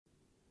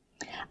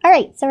All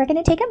right, so we're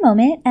going to take a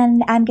moment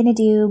and I'm going to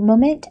do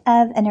moment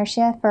of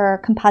inertia for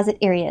composite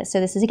areas. So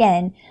this is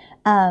again,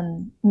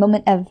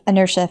 moment of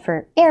inertia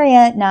for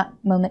area, not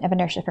moment of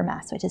inertia for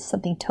mass, which is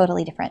something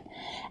totally different.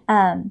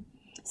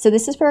 So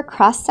this is for a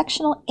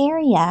cross-sectional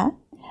area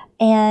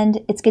and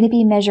it's going to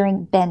be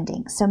measuring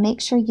bending. So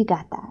make sure you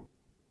got that.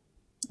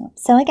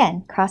 So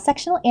again,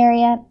 cross-sectional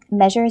area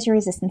measures your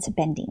resistance to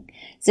bending.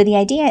 So the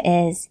idea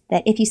is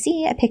that if you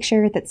see a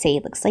picture that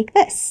say looks like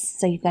this,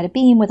 so you've got a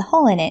beam with a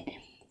hole in it,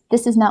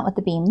 this is not what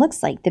the beam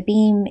looks like. The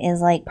beam is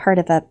like part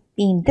of a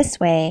beam this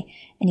way,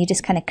 and you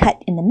just kind of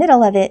cut in the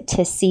middle of it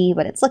to see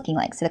what it's looking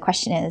like. So the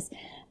question is,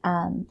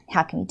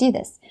 how can we do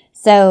this?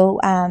 So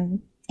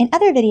in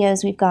other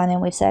videos, we've gone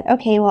and we've said,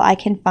 okay, well, I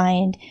can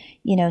find,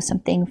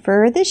 something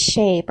for this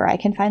shape, or I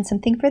can find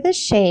something for this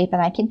shape,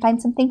 and I can find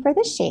something for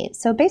this shape.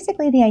 So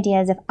basically the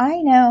idea is if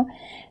I know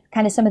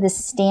kind of some of the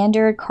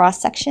standard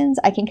cross sections,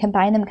 I can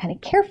combine them kind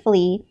of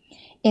carefully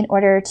in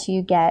order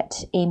to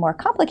get a more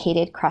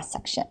complicated cross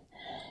section.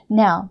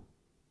 Now,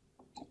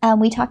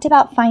 we talked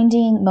about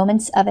finding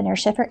moments of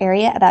inertia for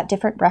area about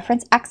different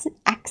reference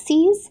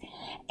axes,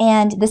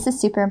 and this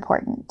is super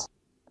important.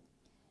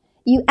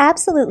 You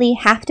absolutely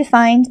have to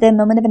find the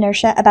moment of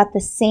inertia about the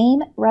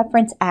same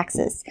reference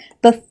axis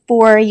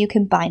before you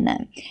combine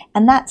them.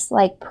 And that's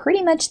like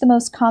pretty much the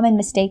most common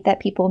mistake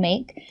that people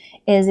make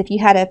is if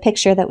you had a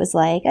picture that was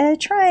like a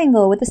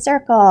triangle with a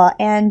circle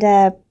and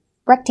a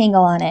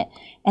rectangle on it,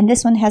 and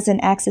this one has an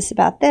axis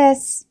about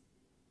this.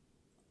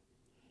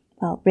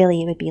 Well,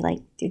 really, it would be like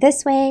do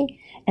this way,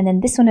 and then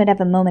this one would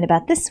have a moment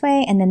about this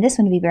way, and then this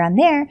one would be around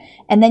there,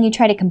 and then you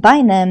try to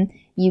combine them,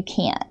 you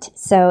can't.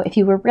 So if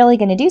you were really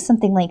going to do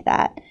something like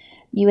that,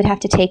 you would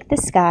have to take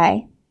this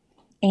guy,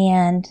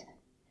 and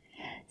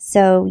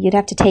so you'd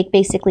have to take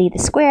basically the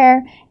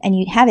square, and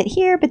you'd have it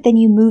here, but then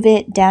you move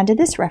it down to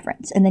this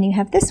reference, and then you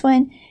have this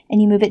one,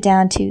 and you move it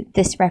down to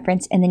this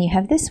reference, and then you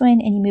have this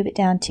one, and you move it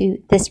down to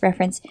this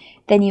reference.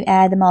 Then you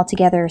add them all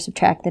together, or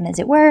subtract them as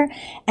it were,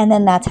 and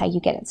then that's how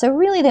you get it. So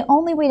really the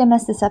only way to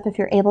mess this up if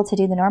you're able to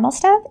do the normal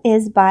stuff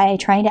is by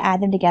trying to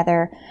add them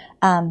together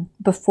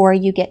before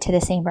you get to the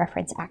same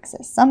reference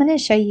axis. So I'm going to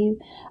show you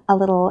a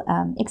little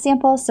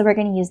example. So we're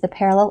going to use the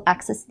parallel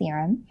axis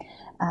theorem,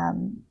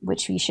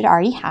 which we should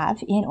already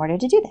have in order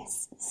to do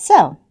this.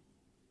 So,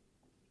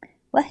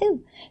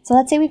 woohoo! So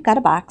let's say we've got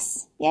a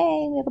box.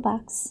 Yay, we have a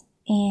box.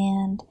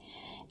 And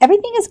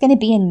everything is going to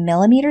be in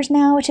millimeters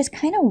now, which is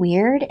kind of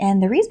weird.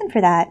 And the reason for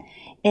that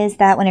is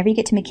that whenever you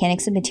get to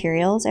mechanics of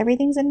materials,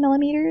 everything's in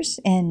millimeters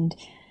and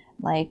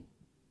like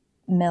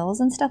mils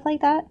and stuff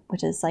like that,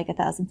 which is like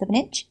 1/1000th of an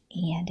inch.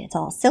 And it's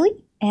all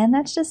silly. And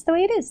that's just the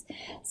way it is.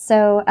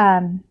 So,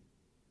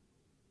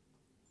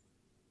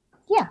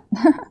 yeah.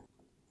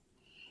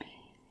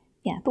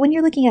 Yeah, but when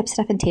you're looking up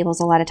stuff in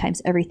tables, a lot of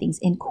times everything's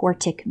in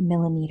quartic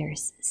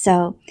millimeters.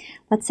 So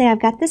let's say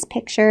I've got this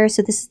picture.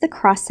 So this is the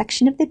cross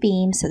section of the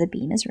beam. So the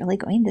beam is really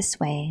going this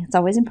way. It's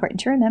always important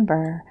to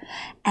remember.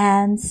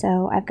 And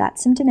so I've got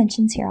some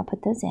dimensions here. I'll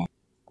put those in.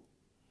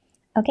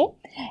 Okay,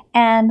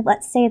 and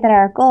let's say that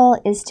our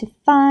goal is to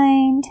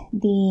find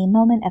the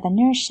moment of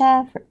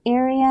inertia for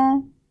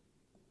area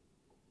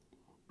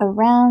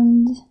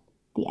around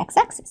the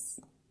x-axis.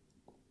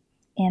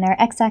 And our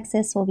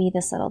x-axis will be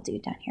this little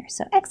dude down here.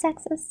 So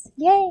x-axis,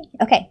 yay.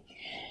 Okay,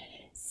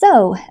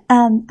 so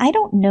I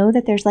don't know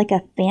that there's like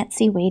a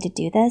fancy way to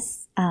do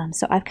this.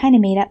 So I've kind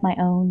of made up my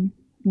own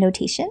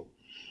notation.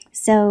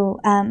 So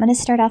I'm going to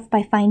start off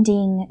by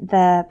finding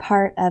the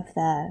part of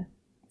the,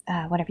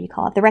 whatever you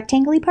call it, the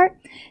rectangle-y part.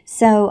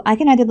 So I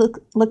can either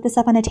look this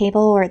up on a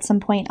table or at some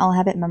point I'll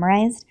have it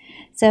memorized.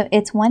 So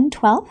it's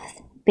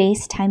 1/12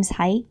 base times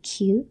height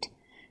cubed.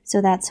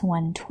 So that's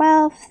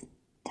 1/12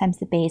 times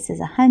the base is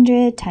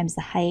 100 times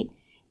the height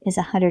is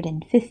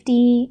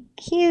 150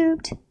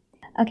 cubed.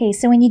 Okay,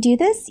 so when you do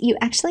this, you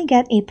actually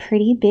get a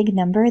pretty big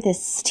number,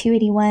 this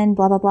 281,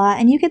 blah, blah, blah,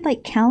 and you could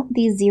like count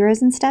these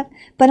zeros and stuff,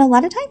 but a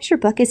lot of times your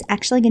book is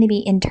actually going to be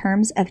in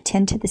terms of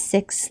 10 to the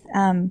 6th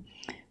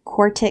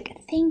quartic,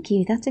 thank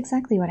you, that's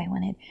exactly what I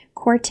wanted,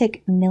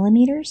 quartic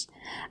millimeters.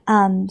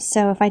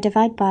 So if I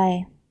divide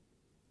by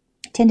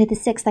 10 to the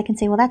 6th, I can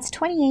say, well, that's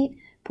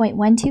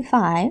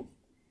 28.125.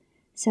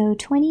 So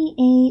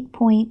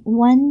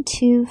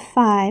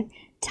 28.125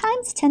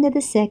 times 10 to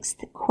the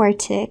 6th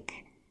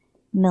quartic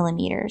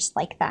millimeters,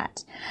 like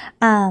that.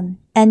 And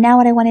now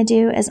what I want to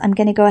do is I'm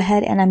going to go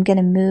ahead and I'm going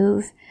to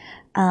move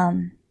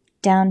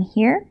down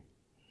here.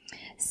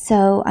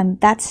 So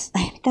that's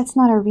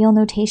not a real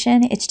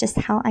notation. It's just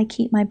how I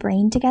keep my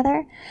brain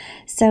together.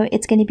 So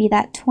it's going to be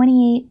that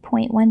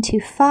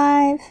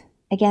 28.125,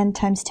 again,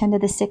 times 10 to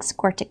the 6th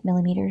quartic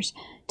millimeters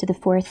to the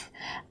 4th.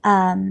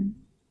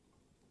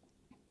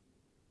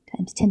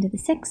 Times 10 to the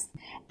 6th,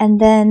 and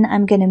then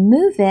I'm going to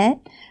move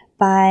it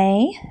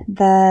by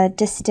the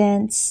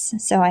distance,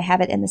 so I have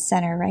it in the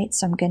center, right?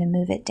 So I'm going to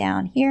move it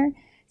down here,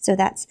 so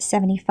that's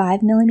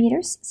 75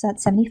 millimeters, so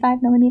that's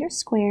 75 millimeters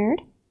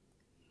squared,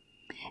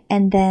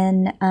 and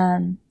then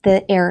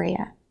the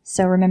area,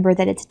 so remember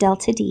that it's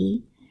delta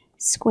D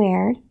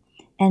squared,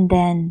 and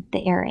then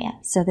the area.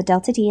 So the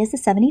delta D is the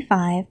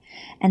 75,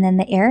 and then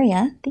the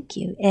area, thank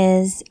you,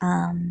 is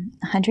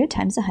 100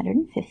 times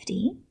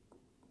 150.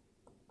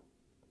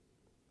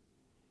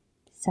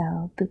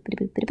 So boop ba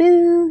boop ba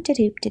boo da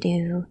doop da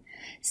doo.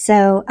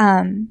 So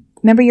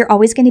remember, you're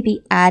always going to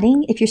be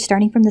adding. If you're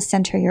starting from the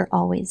center, you're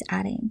always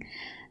adding.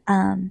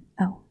 Oh,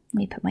 let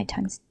me put my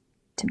times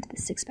 10 to the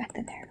 6 back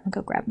in there. I'll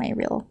go grab my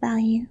real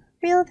value.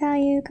 Real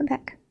value, come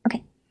back.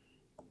 Okay,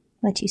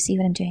 let you see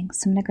what I'm doing.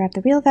 So I'm going to grab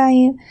the real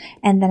value,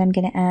 and then I'm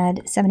going to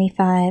add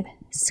 75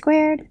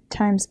 squared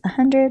times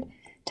 100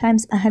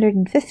 times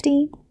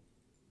 150.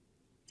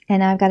 And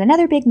now I've got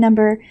another big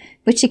number,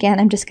 which again,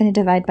 I'm just going to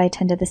divide by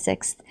 10 to the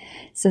 6th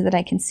so that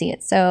I can see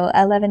it. So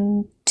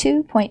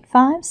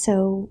 112.5,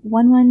 so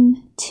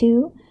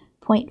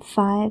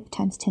 112.5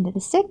 times 10 to the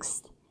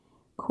 6th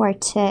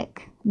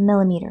quartic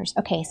millimeters.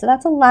 Okay, so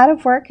that's a lot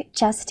of work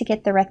just to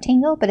get the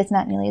rectangle, but it's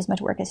not nearly as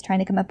much work as trying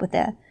to come up with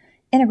the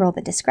integral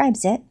that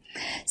describes it.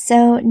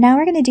 So now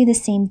we're going to do the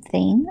same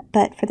thing,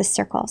 but for the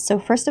circle. So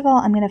first of all,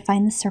 I'm going to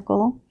find the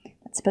circle.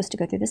 It's supposed to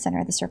go through the center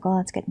of the circle.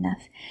 That's good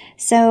enough.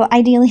 So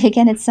ideally,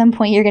 again, at some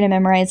point, you're going to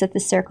memorize that the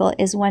circle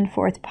is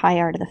 1/4 pi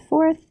r to the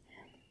 4th.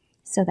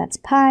 So that's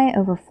pi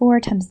over 4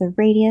 times the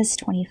radius,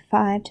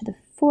 25 to the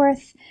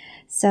 4th.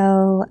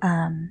 So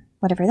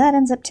whatever that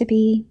ends up to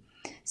be.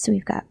 So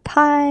we've got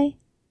pi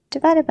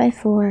divided by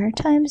 4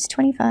 times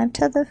 25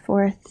 to the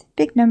 4th.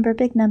 Big number,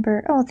 big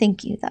number. Oh,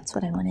 thank you. That's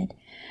what I wanted.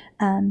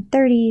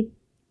 30,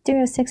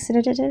 306,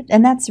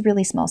 and that's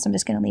really small, so I'm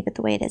just going to leave it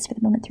the way it is for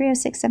the moment.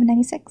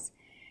 306,796.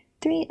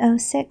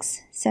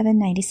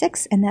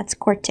 306,796, and that's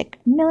quartic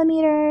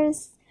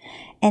millimeters.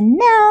 And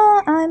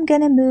now I'm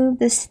going to move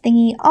this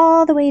thingy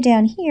all the way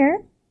down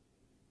here.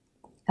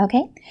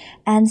 Okay,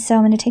 and so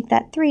I'm going to take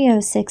that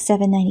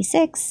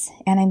 306,796,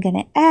 and I'm going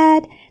to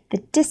add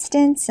the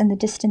distance, and the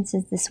distance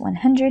is this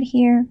 100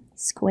 here,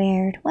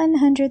 squared,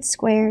 100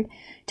 squared,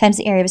 times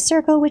the area of a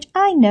circle, which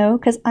I know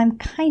because I'm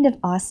kind of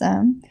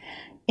awesome.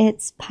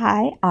 It's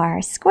pi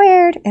r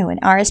squared. Oh, and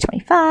r is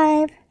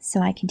 25,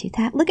 so I can do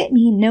that. Look at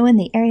me knowing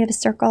the area of a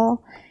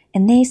circle,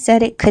 and they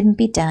said it couldn't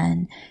be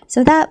done.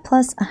 So that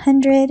plus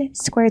 100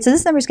 squared. So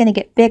this number is going to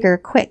get bigger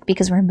quick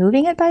because we're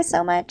moving it by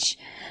so much.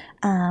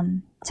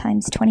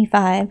 Times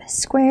 25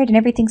 squared, and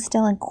everything's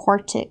still in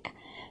quartic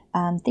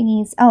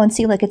thingies. Oh, and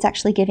see, look, it's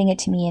actually giving it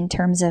to me in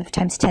terms of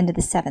times 10 to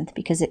the 7th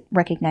because it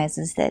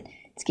recognizes that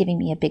it's giving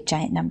me a big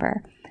giant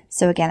number.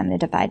 So again, I'm going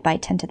to divide by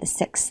 10 to the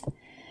 6th.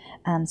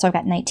 So I've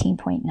got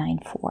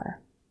 19.94.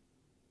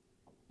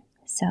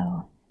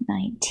 So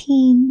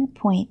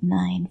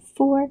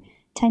 19.94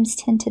 times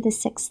 10 to the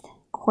 6th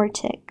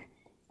quartic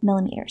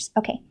millimeters.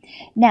 Okay,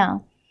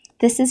 now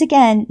this is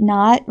again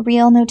not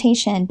real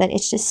notation, but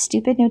it's just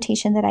stupid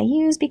notation that I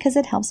use because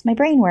it helps my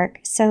brain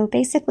work. So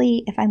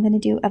basically, if I'm going to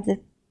do of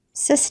the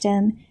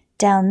system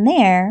down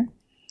there,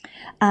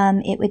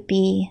 it would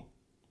be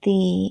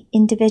the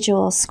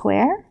individual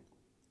square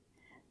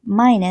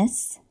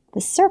minus the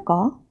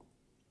circle,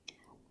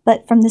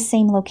 but from the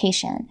same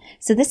location.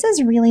 So this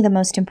is really the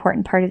most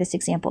important part of this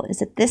example, is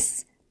that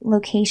this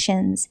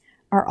locations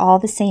are all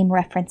the same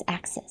reference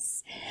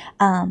axis.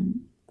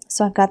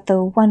 So I've got the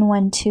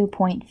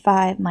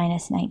 112.5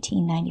 minus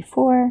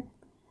 1994,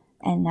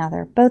 and now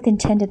they're both in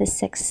 10 to the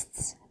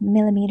 6th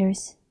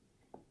millimeters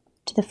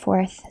to the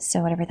 4th,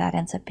 so whatever that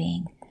ends up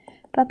being.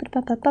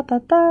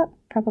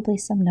 Probably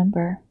some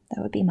number,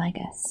 that would be my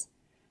guess.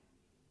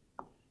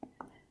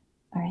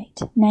 All right,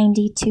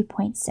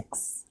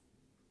 92.6.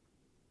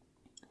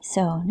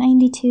 So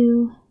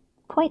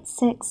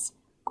 92.6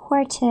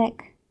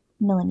 quartic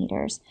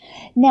millimeters.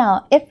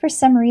 Now, if for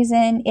some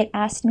reason it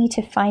asked me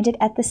to find it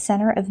at the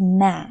center of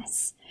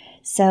mass,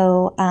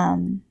 so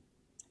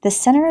the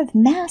center of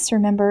mass,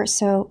 remember,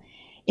 so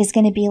is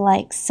going to be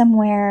like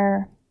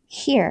somewhere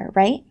here,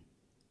 right?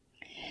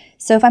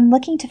 So if I'm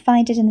looking to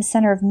find it in the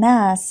center of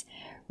mass,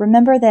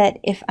 remember that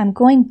if I'm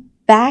going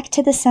back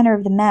to the center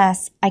of the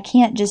mass, I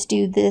can't just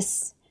do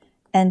this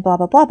and blah,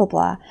 blah, blah, blah,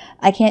 blah.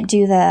 I can't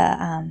do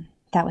the,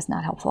 that was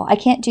not helpful. I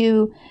can't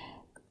do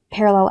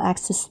parallel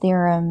axis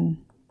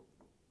theorem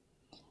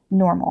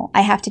normal.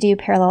 I have to do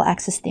parallel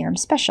axis theorem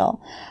special.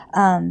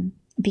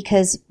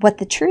 Because what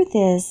the truth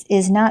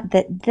is not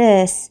that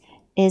this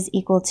is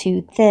equal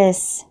to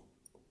this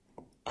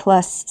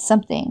plus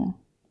something.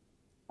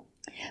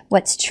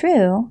 What's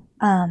true,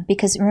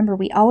 because remember,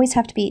 we always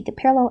have to be, the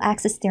parallel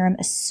axis theorem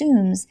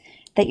assumes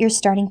that you're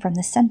starting from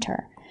the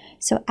center.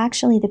 So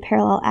actually the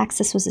parallel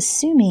axis was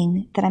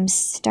assuming that I'm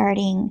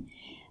starting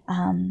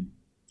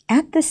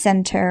at the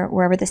center,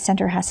 wherever the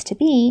center has to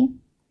be,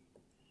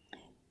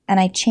 and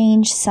I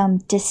change some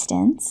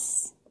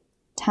distance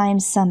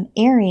times some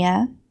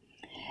area,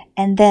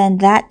 and then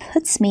that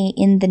puts me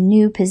in the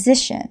new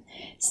position.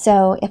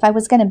 So if I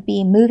was going to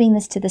be moving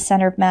this to the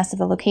center of mass of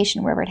the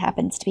location, wherever it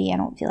happens to be, I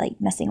don't feel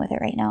like messing with it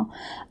right now,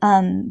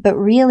 but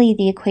really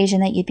the equation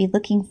that you'd be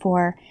looking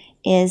for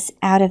is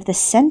out of the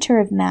center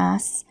of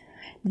mass,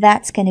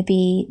 that's going to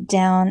be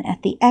down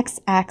at the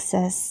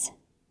x-axis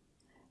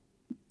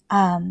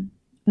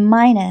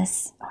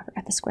minus, oh, I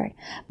forgot the squared,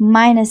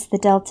 minus the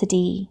delta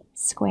D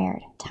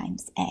squared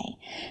times A.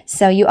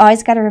 So you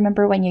always got to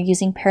remember when you're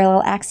using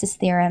parallel axis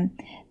theorem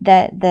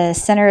that the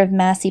center of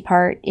massy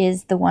part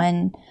is the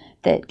one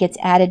that gets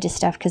added to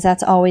stuff, because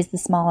that's always the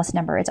smallest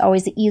number. It's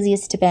always the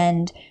easiest to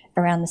bend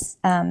around this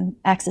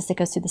axis that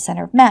goes through the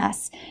center of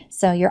mass.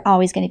 So you're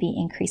always going to be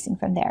increasing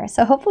from there.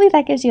 So hopefully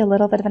that gives you a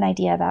little bit of an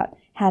idea about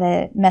how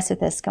to mess with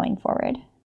this going forward.